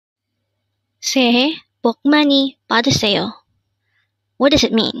새해 복 많이 받으세요. What does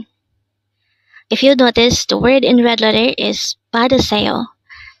it mean? If you notice, the word in red letter is 받으세요.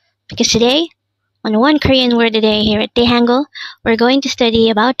 Because today, on One Korean Word a Day here at Dae-Hangul, we're going to study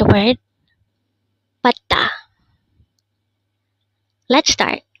about the word BATDA. Let's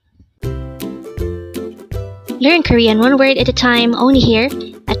start. Learn Korean one word at a time only here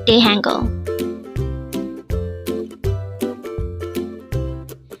at Dae-Hangul.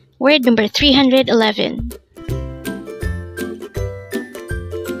 Word number 311.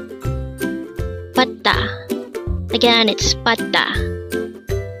 BATDA. Again, it's BATDA.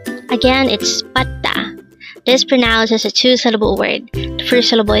 Again, it's BATDA. This is pronounced as a two-syllable word. The first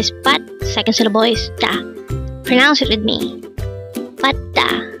syllable is bat, second syllable is da. Pronounce it with me. BATDA.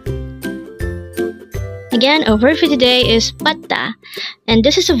 Again, our word for today is BATDA, and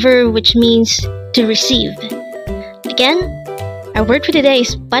this is a verb which means to receive. Again, our word for today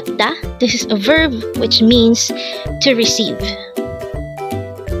is BATDA. This is a verb which means to receive.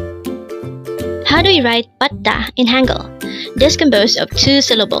 How do we write BATDA in Hangul? This is composed of two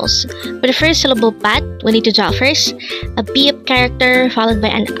syllables. For the first syllable bat, we need to draw first a beep character followed by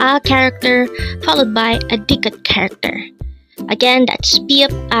an a character followed by a dikit character. Again, that's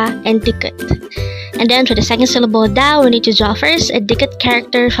beep, a, and dikit. And then for the second syllable da, we need to draw first a dikit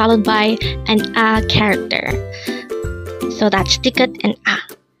character followed by an a character. So that's dikit and a.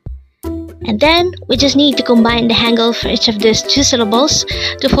 And then we just need to combine the hangul for each of these two syllables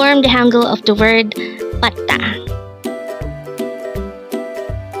to form the hangul of the word BATDA.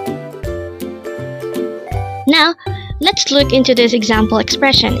 Now, let's look into this example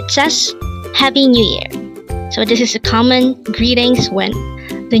expression. It says, Happy New Year. So this is a common greetings when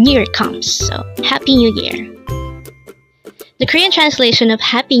the New Year comes. So, Happy New Year. The Korean translation of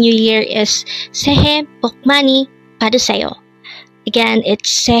Happy New Year is 새해 복 많이 받으세요. Again, it's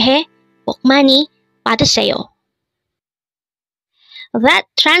새해 복 많이 받으세요. That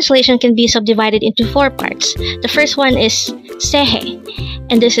translation can be subdivided into four parts. The first one is 새해,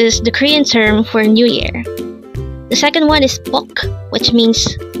 and this is the Korean term for New Year. The second one is 복, which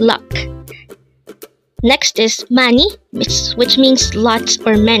means luck. Next is 많이, which means lots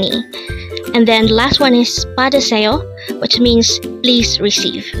or many. And then the last one is 받으세요, which means please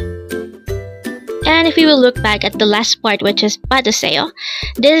receive. And if we will look back at the last part, which is 받으세요,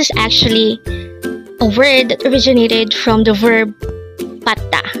 this is actually a word that originated from the verb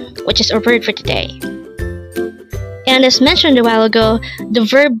BATDA, which is our word for today. And as mentioned a while ago, the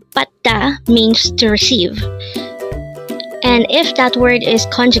verb BATDA means to receive. And if that word is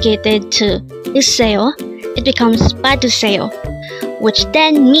conjugated to 있어요, it becomes 받으세요, which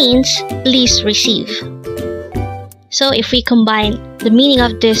then means please receive. So if we combine the meaning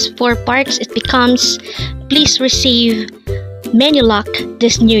of these four parts, it becomes please receive many luck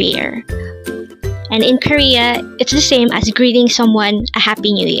this new year. And in Korea, it's the same as greeting someone a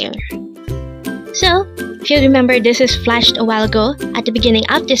happy new year. So, if you remember, this is flashed a while ago at the beginning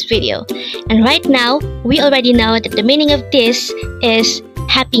of this video. And right now, we already know that the meaning of this is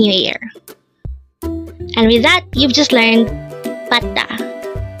Happy New Year. And with that, you've just learned BATDA.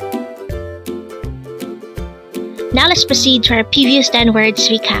 Now let's proceed to our previous 10 words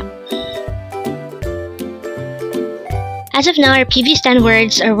recap. As of now, our previous 10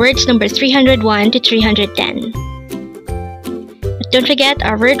 words are words number 301 to 310. But don't forget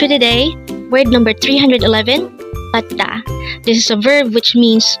our word for today, word number 311, BATDA. This is a verb which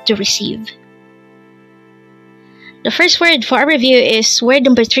means to receive. The first word for our review is word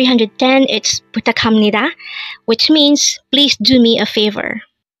number 310. It's 부탁합니다, which means please do me a favor.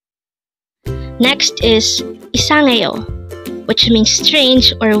 Next is 이상해요, which means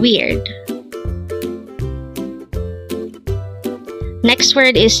strange or weird. Next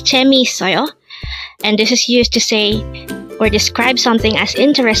word is 재미있어요, and this is used to say or describe something as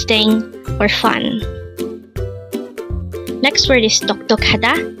interesting or fun. Next word is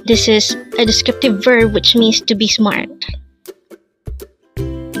똑똑하다. This is a descriptive verb which means to be smart.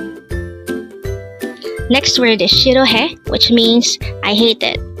 Next word is 싫어해, which means I hate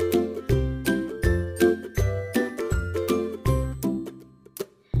it.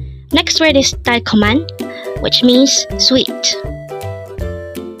 Next word is 달콤한, which means sweet.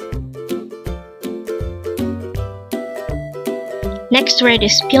 Next word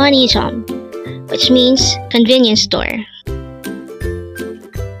is 편의점, which means convenience store.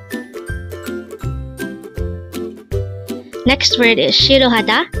 Next word is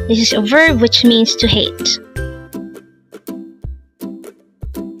싫어하다. This is a verb which means to hate.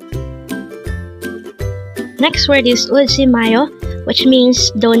 Next word is 울지 마요, which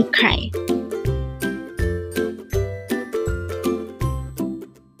means don't cry.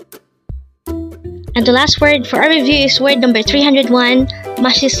 And the last word for our review is word number 301,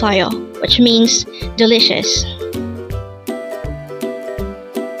 맛있어요, which means delicious.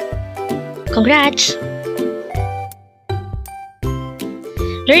 Congrats!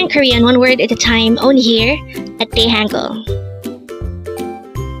 Learn Korean one word at a time only here at Dae-Hangul.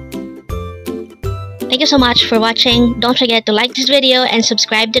 Thank you so much for watching. Don't forget to like this video and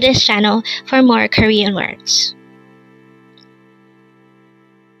subscribe to this channel for more Korean words.